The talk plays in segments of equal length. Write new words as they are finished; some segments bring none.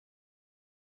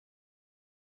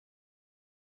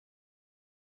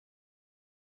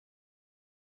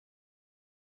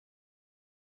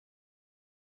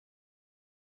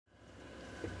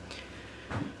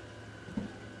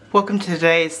Welcome to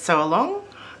today's sew along.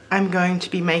 I'm going to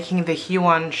be making the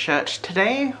Huon shirt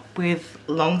today with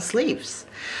long sleeves.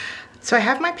 So I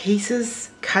have my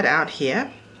pieces cut out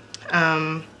here.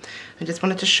 I just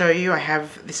wanted to show you,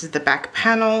 this is the back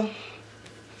panel.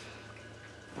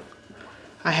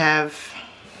 I have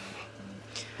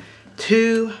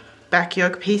 2 back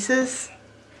yoke pieces.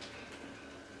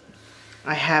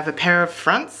 I have a pair of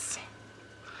fronts.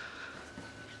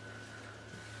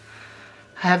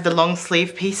 I have the long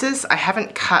sleeve pieces. I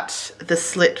haven't cut the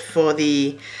slit for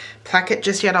the placket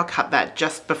just yet. I'll cut that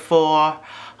just before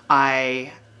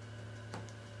I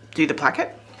do the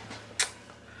placket.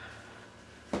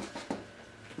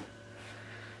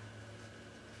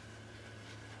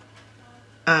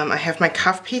 I have my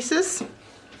cuff pieces,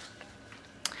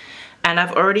 and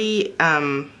I've already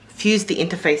fused the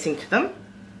interfacing to them.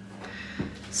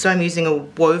 So I'm using a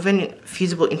woven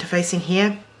fusible interfacing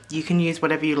here. You can use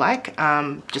whatever you like,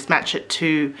 just match it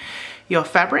to your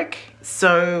fabric.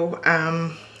 So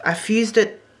I fused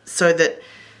it so that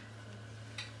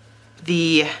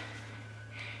the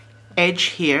edge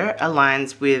here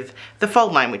aligns with the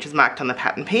fold line, which is marked on the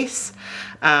pattern piece.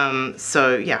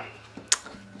 So yeah.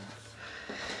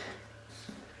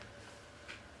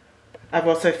 I've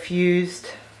also fused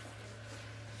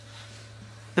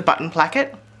the button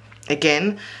placket,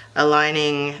 again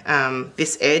aligning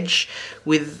this edge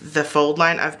with the fold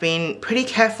line. I've been pretty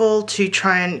careful to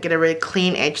try and get a really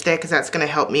clean edge there because that's going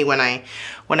to help me when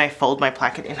I fold my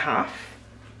placket in half.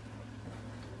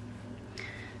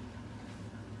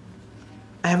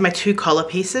 I have my 2 collar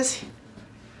pieces.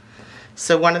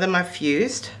 So one of them I've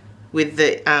fused with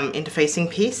the interfacing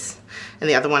piece and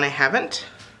the other one I haven't.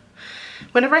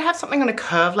 Whenever I have something on a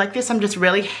curve like this, I'm just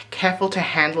really careful to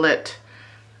handle it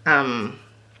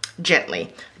gently.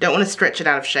 I don't want to stretch it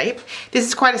out of shape. This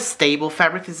is quite a stable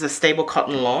fabric. This is a stable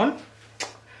cotton lawn.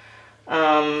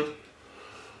 Then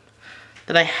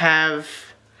I have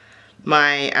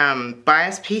my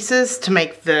bias pieces to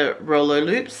make the Rollo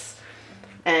loops.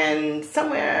 And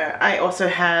somewhere I also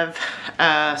have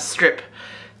a strip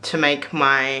to make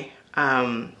my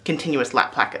continuous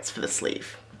lap plackets for the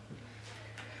sleeve.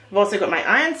 I've also got my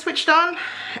iron switched on,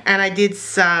 and I did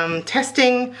some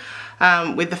testing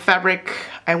with the fabric.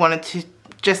 I wanted to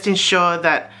just ensure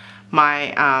that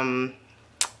my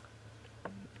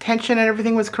tension and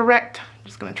everything was correct. I'm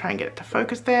just going to try and get it to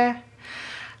focus there.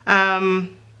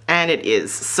 And it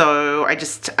is. So I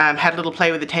just had a little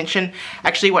play with the tension.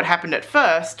 Actually, what happened at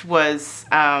first was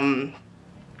I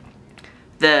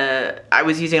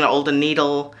was using an older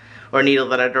needle, or a needle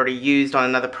that I'd already used on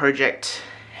another project,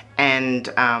 and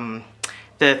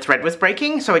the thread was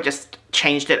breaking, so I just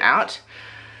changed it out.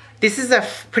 This is a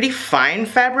pretty fine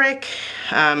fabric.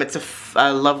 It's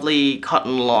a lovely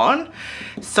cotton lawn.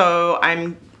 So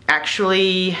I'm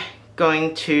actually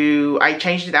I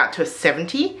changed it out to a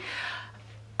 70.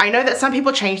 I know that some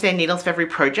people change their needles for every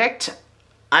project.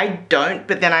 I don't,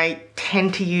 but then I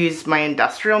tend to use my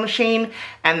industrial machine,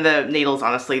 and the needles,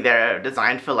 honestly, they're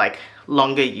designed for like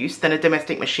longer use than a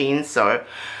domestic machine. So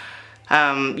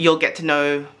you'll get to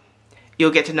know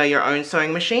your own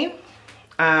sewing machine.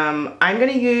 I'm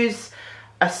going to use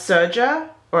a serger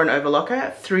or an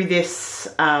overlocker through this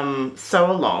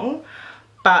sew along,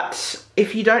 but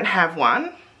if you don't have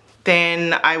one,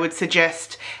 then I would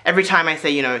suggest every time I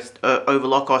say, you know,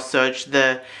 overlock or serge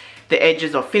the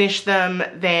edges or finish them,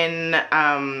 then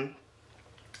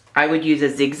I would use a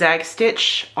zigzag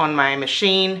stitch on my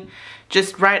machine,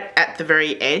 just right at the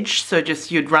very edge. So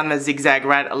just you'd run the zigzag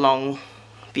right along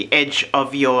the edge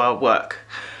of your work.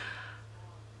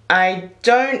 I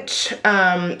don't,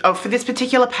 for this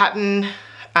particular pattern,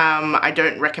 I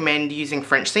don't recommend using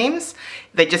French seams.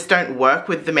 They just don't work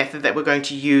with the method that we're going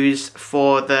to use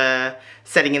for the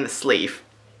setting in the sleeve.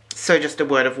 So just a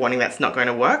word of warning, that's not going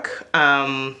to work.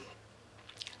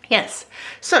 Yes,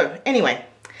 so anyway,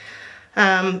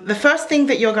 the first thing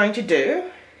that you're going to do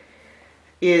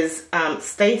is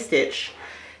stay stitch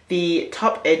the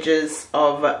top edges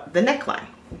of the neckline.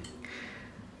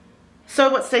 So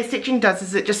what stay stitching does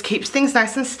is it just keeps things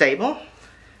nice and stable.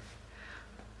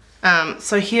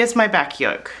 So here's my back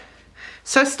yoke.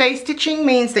 So stay stitching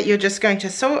means that you're just going to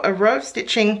sew a row of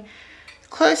stitching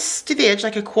close to the edge,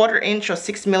 like a 1/4 inch or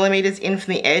 6 millimeters in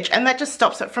from the edge, and that just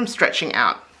stops it from stretching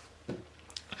out.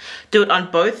 Do it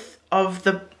on both of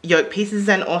the yoke pieces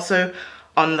and also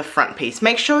on the front piece.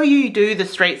 Make sure you do the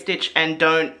straight stitch and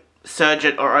don't serge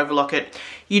it or overlock it.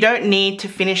 You don't need to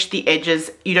finish the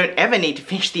edges. You don't ever need to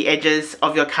finish the edges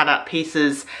of your cutout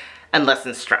pieces unless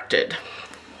instructed.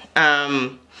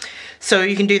 So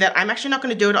you can do that. I'm actually not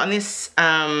going to do it on this.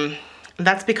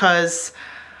 That's because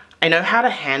I know how to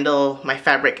handle my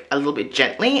fabric a little bit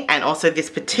gently, and also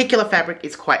this particular fabric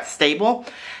is quite stable,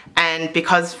 and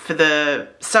because for the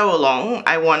sew along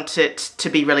I want it to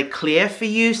be really clear for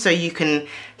you so you can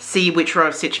see which row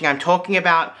of stitching I'm talking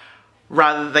about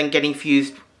rather than getting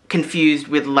confused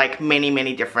with like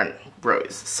many different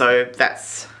rows. So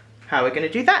that's how we're going to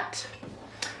do that.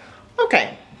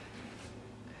 Okay.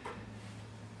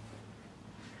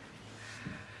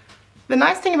 The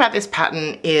nice thing about this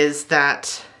pattern is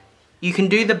that you can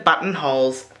do the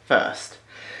buttonholes first.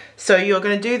 So you're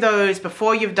going to do those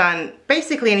before you've done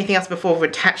basically anything else before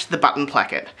we've attached the button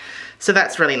placket. So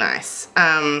that's really nice.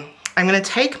 I'm going to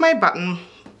take my button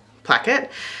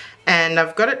placket and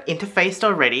I've got it interfaced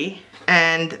already,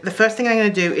 and the first thing I'm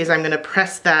going to do is I'm going to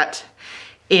press that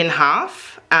in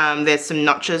half. There's some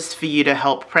notches for you to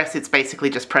help press. It's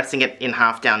basically just pressing it in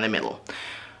half down the middle.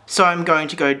 So I'm going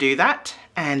to go do that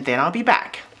and then I'll be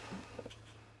back.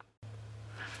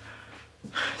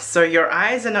 So your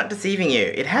eyes are not deceiving you.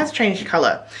 It has changed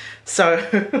color. So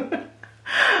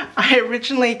I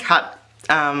originally cut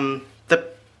the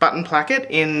button placket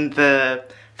in the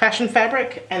fashion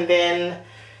fabric, and then,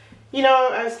 you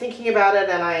know, I was thinking about it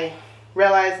and I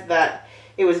realized that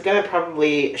it was going to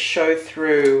probably show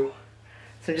through.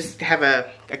 So just have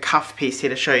a cuff piece here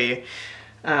to show you.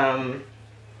 I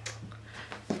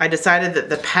decided that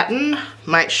the pattern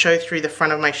might show through the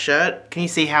front of my shirt. Can you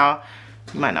see how?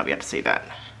 You might not be able to see that.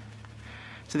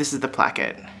 So this is the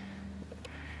placket.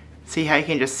 See how you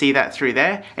can just see that through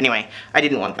there? Anyway, I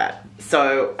didn't want that.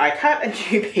 So I cut a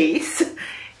new piece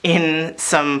in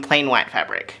some plain white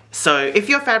fabric. So if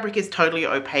your fabric is totally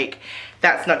opaque,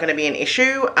 that's not going to be an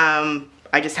issue.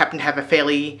 I just happen to have a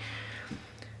fairly,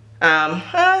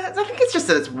 I think it's just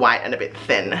that it's white and a bit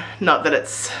thin, not that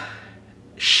it's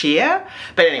sheer.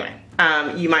 But anyway,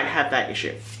 you might have that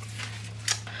issue.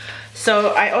 So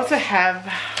I also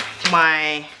have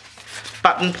my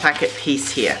button placket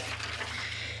piece here.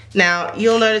 Now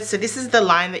you'll notice, so this is the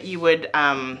line that you would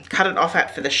cut it off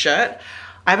at for the shirt.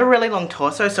 I have a really long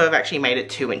torso, so I've actually made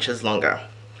it 2 inches longer.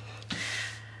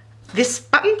 This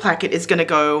button placket is going to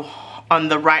go on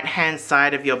the right hand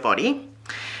side of your body,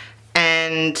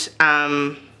 and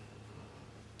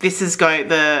this is going,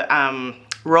 the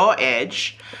raw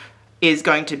edge is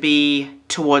going to be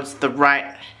towards the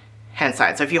right hand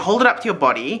side. So if you hold it up to your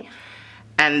body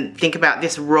and think about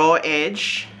this raw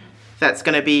edge, that's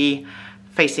going to be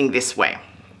facing this way.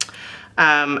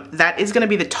 That is going to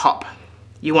be the top.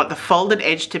 You want the folded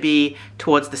edge to be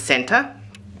towards the center,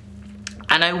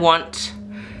 and I want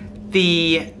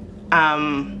the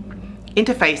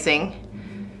interfacing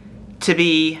to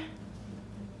be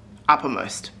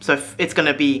uppermost. So it's going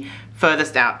to be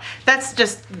furthest out. That's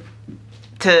just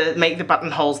to make the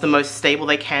buttonholes the most stable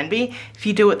they can be. If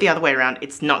you do it the other way around,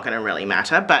 it's not going to really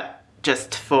matter, but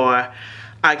just for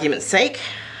argument's sake.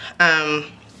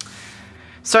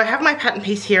 So I have my pattern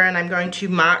piece here, and I'm going to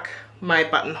mark my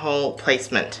buttonhole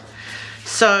placement.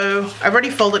 So I've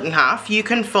already folded it in half. You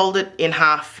can fold it in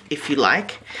half if you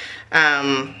like.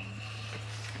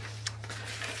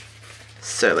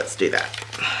 So let's do that.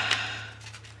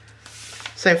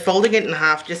 So I'm folding it in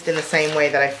half just in the same way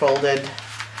that I folded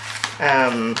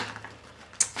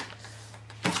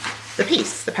the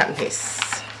piece, the pattern piece.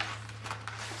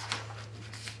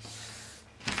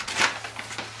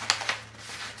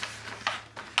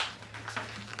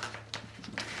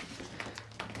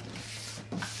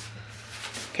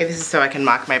 Okay, this is so I can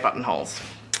mark my buttonholes.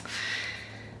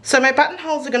 So my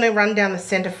buttonholes are going to run down the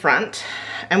center front,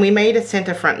 and we made a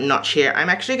center front notch here. I'm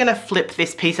actually going to flip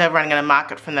this piece over and I'm going to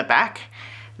mark it from the back.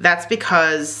 That's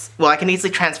because, well, I can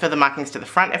easily transfer the markings to the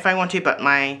front if I want to, but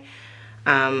my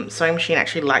sewing machine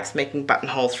actually likes making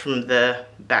buttonholes from the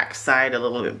back side a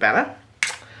little bit better.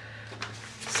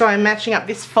 So I'm matching up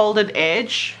this folded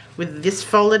edge with this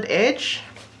folded edge.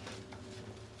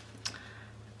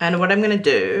 And what I'm going to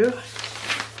do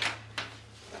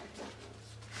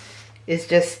is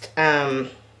just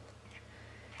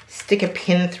stick a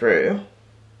pin through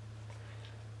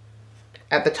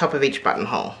at the top of each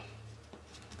buttonhole.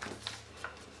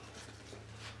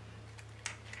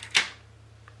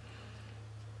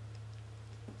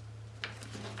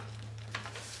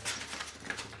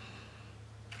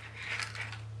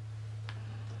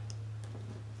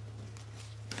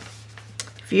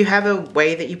 If you have a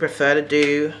way that you prefer to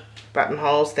do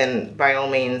buttonholes, then by all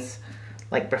means,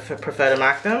 like prefer to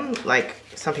mark them. Like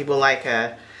some people like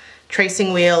a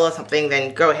tracing wheel or something,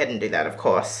 then go ahead and do that, of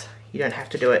course. You don't have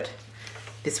to do it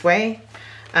this way.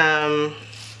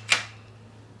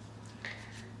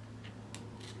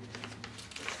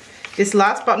 This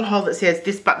last buttonhole that says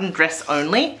 "this button dress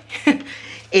only"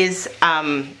 is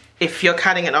if you're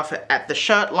cutting it off at the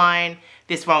shirt line,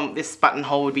 this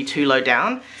buttonhole would be too low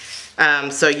down.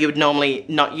 So you would normally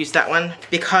not use that one.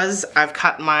 Because I've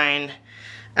cut mine,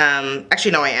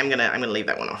 actually no, I'm gonna leave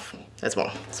that one off as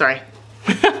well. Sorry.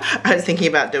 I was thinking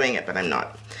about doing it, but I'm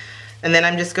not. And then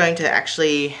I'm just going to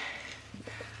actually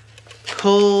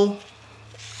pull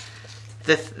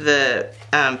the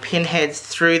pin heads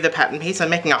through the pattern piece. I'm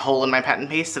making a hole in my pattern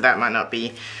piece, so that might not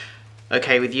be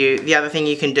okay with you. The other thing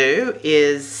you can do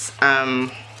is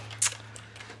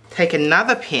take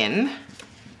another pin,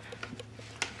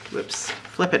 whoops,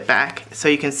 flip it back so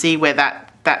you can see where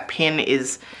that pin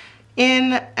is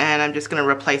in, and I'm just going to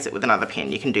replace it with another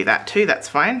pin. You can do that too, that's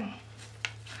fine.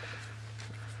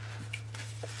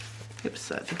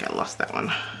 Oops, I think I lost that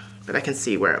one, but I can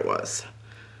see where it was.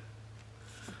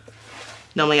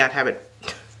 Normally I'd have it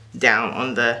down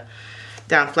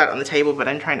flat on the table, but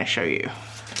I'm trying to show you.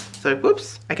 So,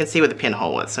 whoops, I can see where the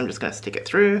pinhole was, so I'm just going to stick it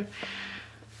through.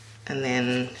 And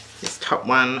then this top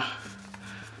one, I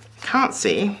can't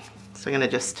see, so I'm going to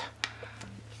just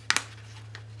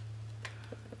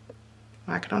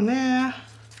mark it on there,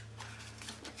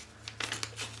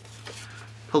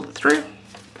 pull it through.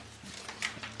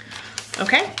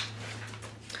 Okay.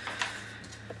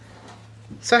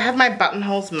 So I have my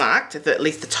buttonholes marked, at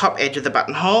least the top edge of the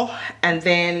buttonhole, and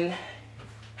then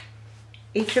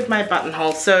each of my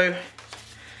buttonholes. So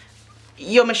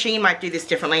your machine might do this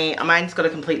differently. Mine's got a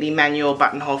completely manual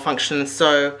buttonhole function,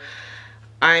 so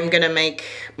I'm gonna make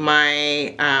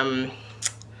my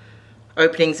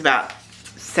openings about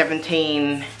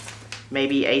 17,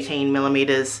 maybe 18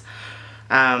 millimeters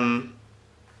long.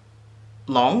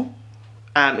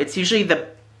 It's usually the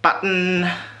button,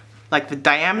 like the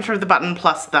diameter of the button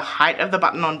plus the height of the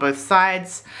button on both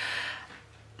sides.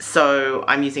 So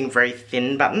I'm using very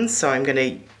thin buttons, so I'm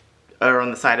gonna err on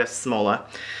the side of smaller.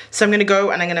 So I'm gonna go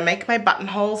and I'm gonna make my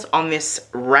buttonholes on this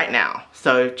right now.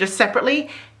 So just separately,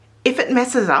 if it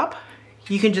messes up,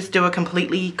 you can just do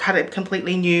cut a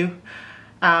completely new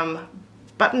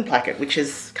button placket, which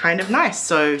is kind of nice.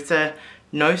 So it's a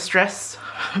no stress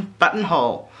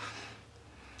buttonhole.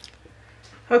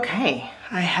 Okay,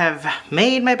 I have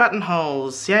made my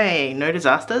buttonholes. Yay, no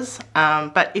disasters.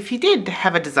 But if you did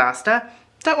have a disaster,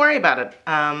 don't worry about it.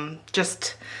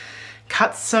 Just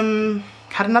cut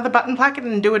another button placket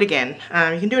and do it again.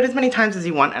 You can do it as many times as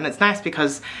you want, and it's nice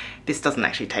because this doesn't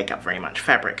actually take up very much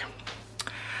fabric.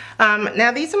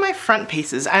 Now these are my front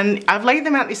pieces, and I've laid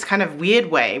them out this kind of weird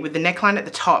way with the neckline at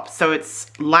the top, so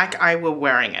it's like I were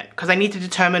wearing it, because I need to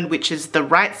determine which is the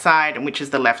right side and which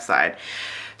is the left side.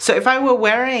 So if I were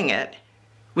wearing it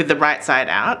with the right side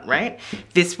out, right,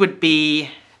 this would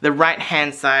be the right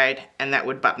hand side and that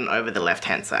would button over the left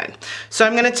hand side. So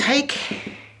I'm going to take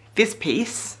this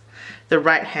piece, the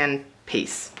right hand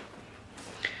piece,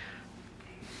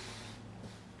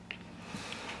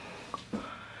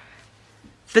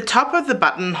 the top of the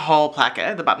buttonhole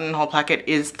placket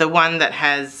is the one that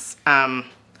has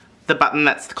the button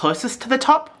that's the closest to the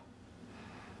top.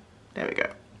 There we go.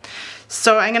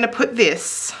 So I'm going to put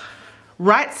this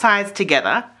right sides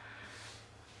together,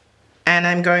 and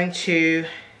I'm going to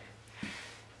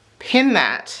pin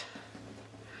that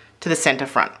to the center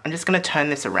front. I'm just going to turn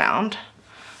this around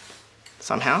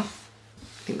somehow.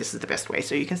 I think this is the best way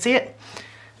so you can see it.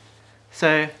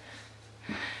 So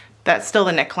that's still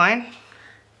the neckline.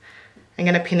 I'm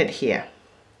going to pin it here.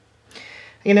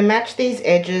 I'm going to match these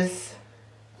edges.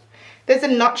 There's a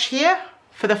notch here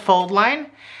for the fold line.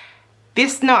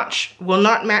 This notch will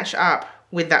not match up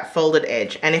with that folded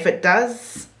edge, and if it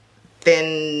does,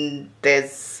 then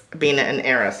there's been an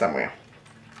error somewhere.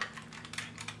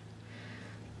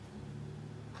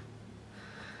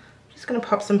 Just going to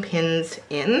pop some pins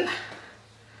in,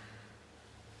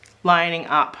 lining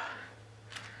up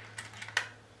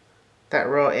that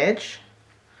raw edge.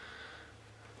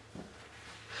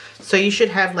 So you should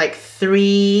have like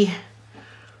 3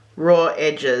 raw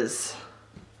edges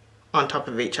on top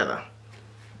of each other.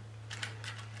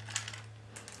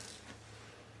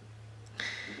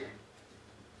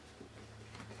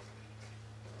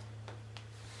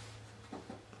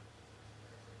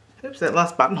 Oops, that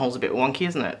last buttonhole's a bit wonky,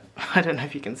 isn't it? I don't know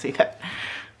if you can see that.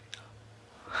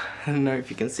 I don't know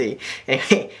if you can see.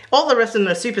 Anyway, all the rest of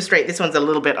them are super straight. This one's a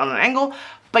little bit on an angle,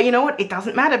 but you know what? It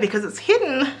doesn't matter because it's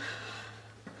hidden.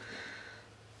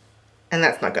 And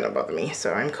that's not gonna bother me,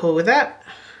 so I'm cool with that.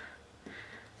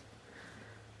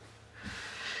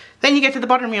 Then you get to the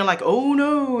bottom and you're like, oh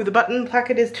no, the button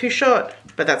placket is too short.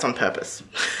 But that's on purpose.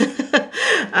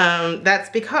 That's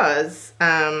because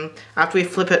after we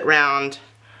flip it round,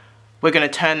 we're going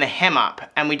to turn the hem up,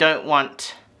 and we don't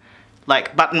want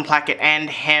like button placket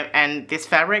and hem and this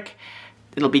fabric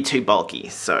it'll be too bulky,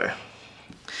 so.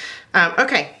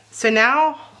 Okay, so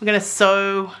now we're gonna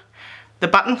sew the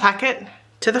button placket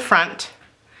to the front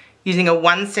using a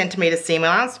 1 centimeter seam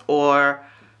allowance or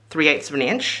 3/8 of an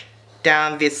inch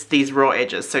down these raw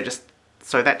edges. So just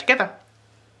sew that together.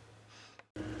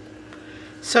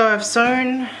 So I've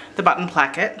sewn the button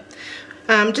placket.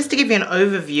 Just to give you an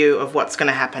overview of what's going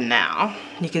to happen now,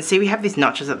 you can see we have these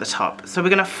notches at the top. So we're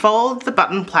going to fold the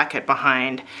button placket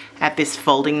behind at this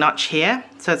folding notch here.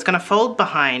 So it's going to fold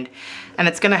behind and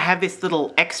it's going to have this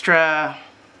little extra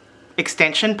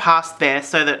extension past there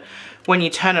so that when you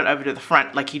turn it over to the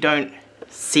front, like you don't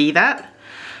see that.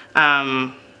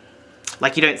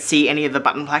 Like you don't see any of the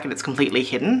button placket, it's completely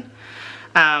hidden.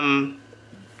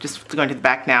 Just going to the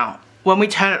back now. When we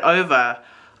turn it over,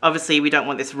 obviously we don't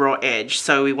want this raw edge,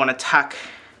 so we want to tuck,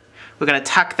 we're going to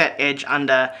tuck that edge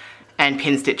under and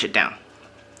pin stitch it down.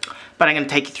 But I'm going to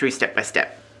take you through step by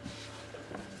step.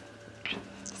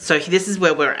 So this is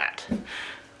where we're at.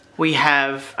 We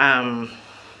have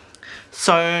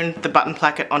sewn the button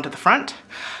placket onto the front.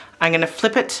 I'm going to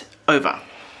flip it over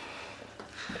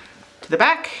to the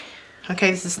back.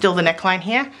 Okay, this is still the neckline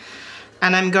here.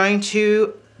 And I'm going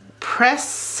to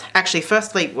press, actually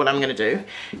firstly what I'm going to do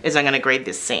is I'm going to grade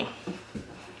this seam.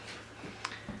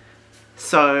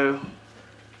 So,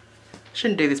 I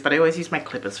shouldn't do this, but I always use my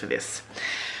clippers for this.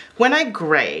 When I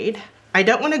grade, I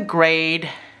don't want to grade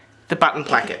the button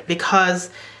placket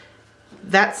because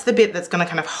that's the bit that's going to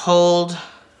kind of hold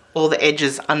all the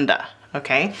edges under,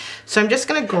 okay? So I'm just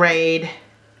going to grade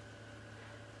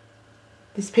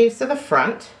this piece to the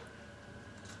front.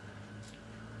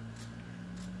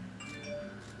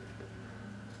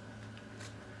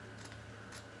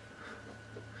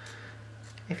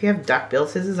 If you have duckbill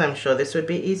scissors, I'm sure this would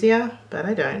be easier, but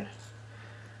I don't.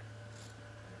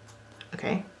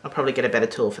 Okay, I'll probably get a better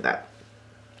tool for that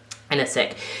in a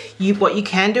sec. What you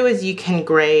can do is you can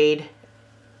grade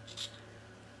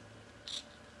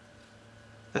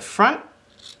the front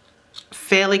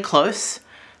fairly close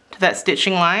to that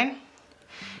stitching line,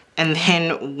 and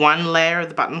then one layer of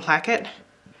the button placket,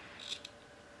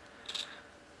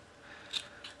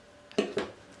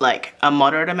 like a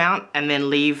moderate amount, and then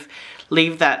leave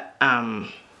that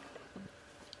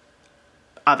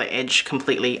other edge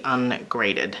completely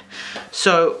ungraded.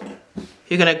 So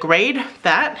you're going to grade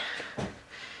that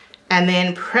and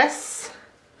then press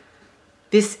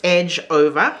this edge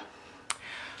over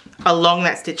along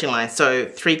that stitching line. So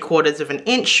 3/4 of an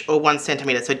inch or 1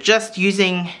 centimeter. So just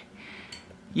using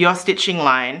your stitching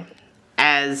line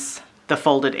as the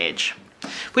folded edge.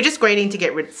 We're just grading to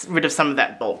get rid of some of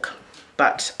that bulk,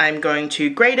 but I'm going to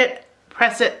grade it,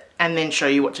 press it, and then show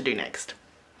you what to do next.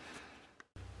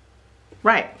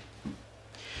 Right.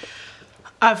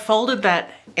 I've folded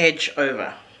that edge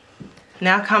over.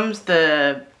 Now comes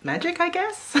the magic, I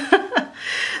guess.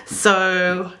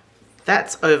 So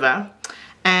that's over.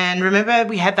 And remember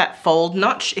we had that fold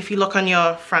notch. If you look on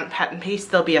your front pattern piece,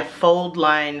 there'll be a fold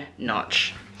line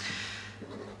notch.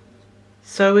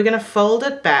 So we're going to fold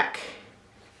it back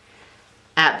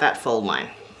at that fold line.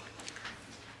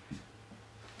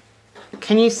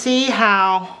 Can you see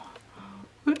how,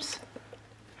 oops,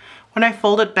 when I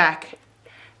fold it back,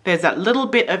 there's that little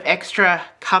bit of extra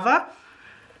cover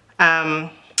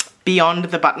beyond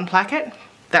the button placket?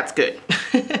 That's good.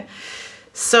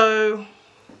 So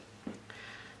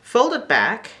fold it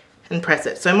back and press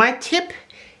it. So my tip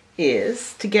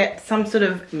is to get some sort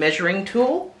of measuring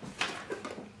tool.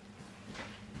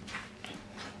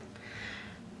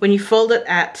 When you fold it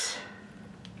at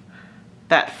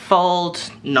that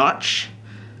fold notch,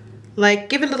 like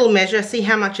give it a little measure, see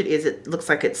how much it is. It looks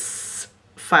like it's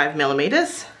 5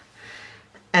 millimeters,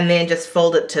 and then just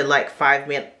fold it to like 5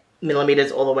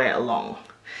 millimeters all the way along.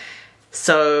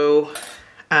 So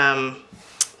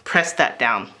press that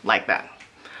down like that.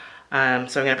 So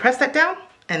I'm going to press that down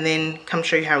and then come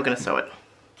show you how we're going to sew it.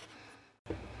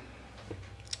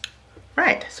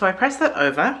 Right, so I press that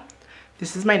over.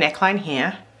 This is my neckline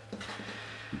here.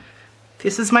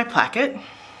 This is my placket.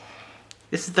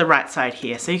 This is the right side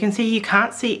here. So you can see you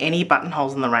can't see any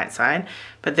buttonholes on the right side,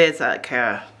 but there's like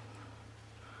a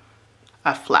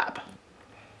flap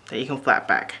that you can flap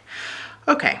back.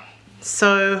 Okay,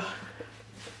 so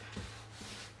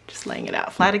just laying it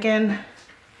out flat again.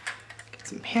 Get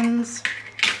some pins.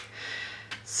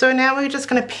 So now we're just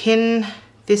going to pin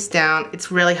this down.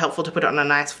 It's really helpful to put it on a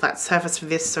nice flat surface for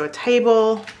this, so a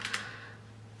table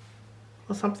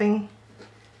or something.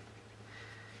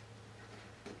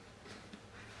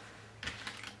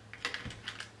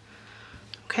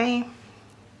 Okay,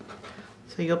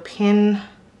 so you'll pin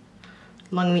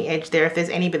along the edge there. If there's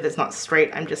any bit that's not straight,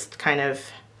 I'm just kind of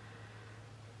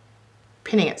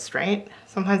pinning it straight.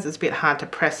 Sometimes it's a bit hard to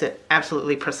press it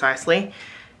absolutely precisely.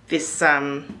 This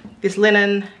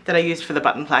linen that I used for the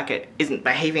button placket isn't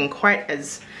behaving quite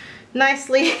as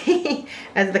nicely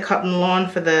as the cotton lawn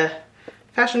for the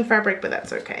fashion fabric, but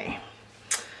that's okay.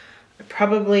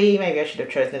 Maybe I should have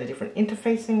chosen a different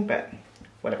interfacing, but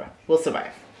whatever, we'll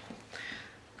survive.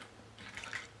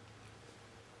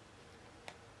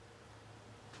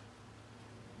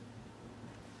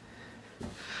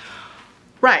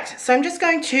 Right, so I'm just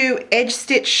going to edge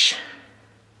stitch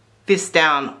this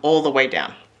down all the way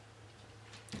down.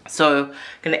 So I'm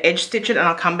going to edge stitch it and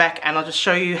I'll come back and I'll just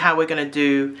show you how we're going to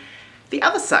do the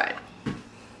other side.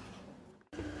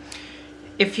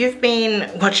 If you've been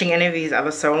watching any of these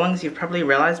other sew-alongs, you've probably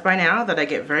realized by now that I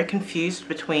get very confused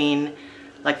between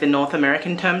like the North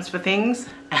American terms for things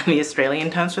and the Australian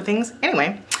terms for things.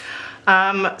 Anyway,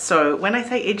 so when I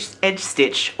say edge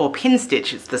stitch or pin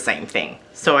stitch, it's the same thing.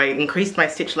 So I increased my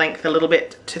stitch length a little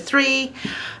bit to 3,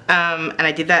 and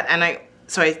I did that, and I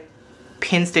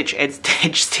pin stitch,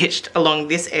 edge stitched along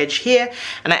this edge here,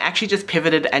 and I actually just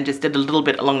pivoted and just did a little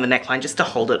bit along the neckline just to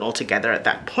hold it all together at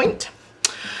that point.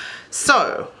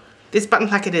 So this button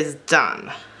placket is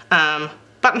done.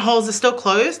 Buttonholes are still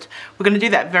closed. We're going to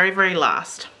do that very, very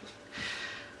last.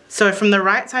 So from the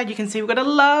right side you can see we've got a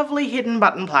lovely hidden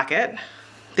button placket.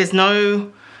 There's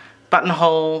no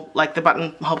buttonhole, like the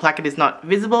buttonhole placket is not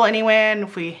visible anywhere, and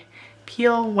if we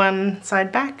peel one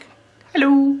side back,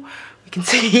 hello, we can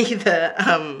see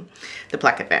the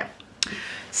placket there.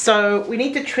 So we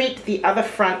need to treat the other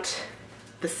front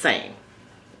the same.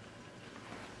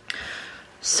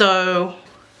 So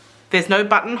there's no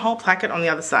buttonhole placket on the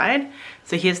other side.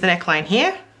 So here's the neckline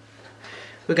here.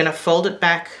 We're going to fold it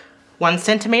back 1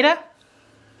 centimeter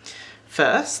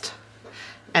first,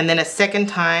 and then a second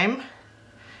time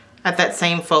at that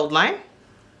same fold line.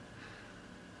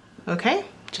 Okay,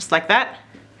 just like that.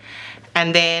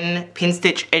 And then pin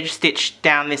stitch, edge stitch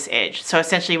down this edge. So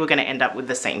essentially we're going to end up with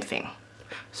the same thing.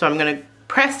 So I'm going to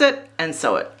press it and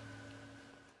sew it.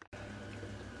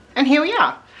 And here we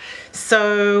are.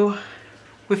 So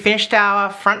we've finished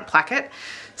our front placket.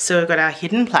 So we've got our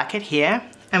hidden placket here,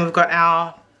 and we've got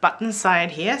our button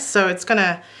side here. So it's going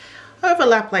to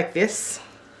overlap like this.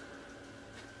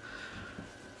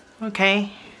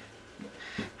 Okay.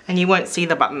 And you won't see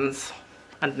the buttons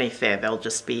underneath there. They'll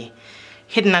just be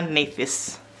hidden underneath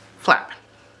this flap.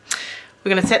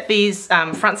 We're going to set these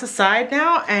fronts aside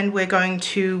now, and we're going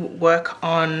to work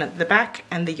on the back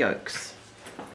and the yokes.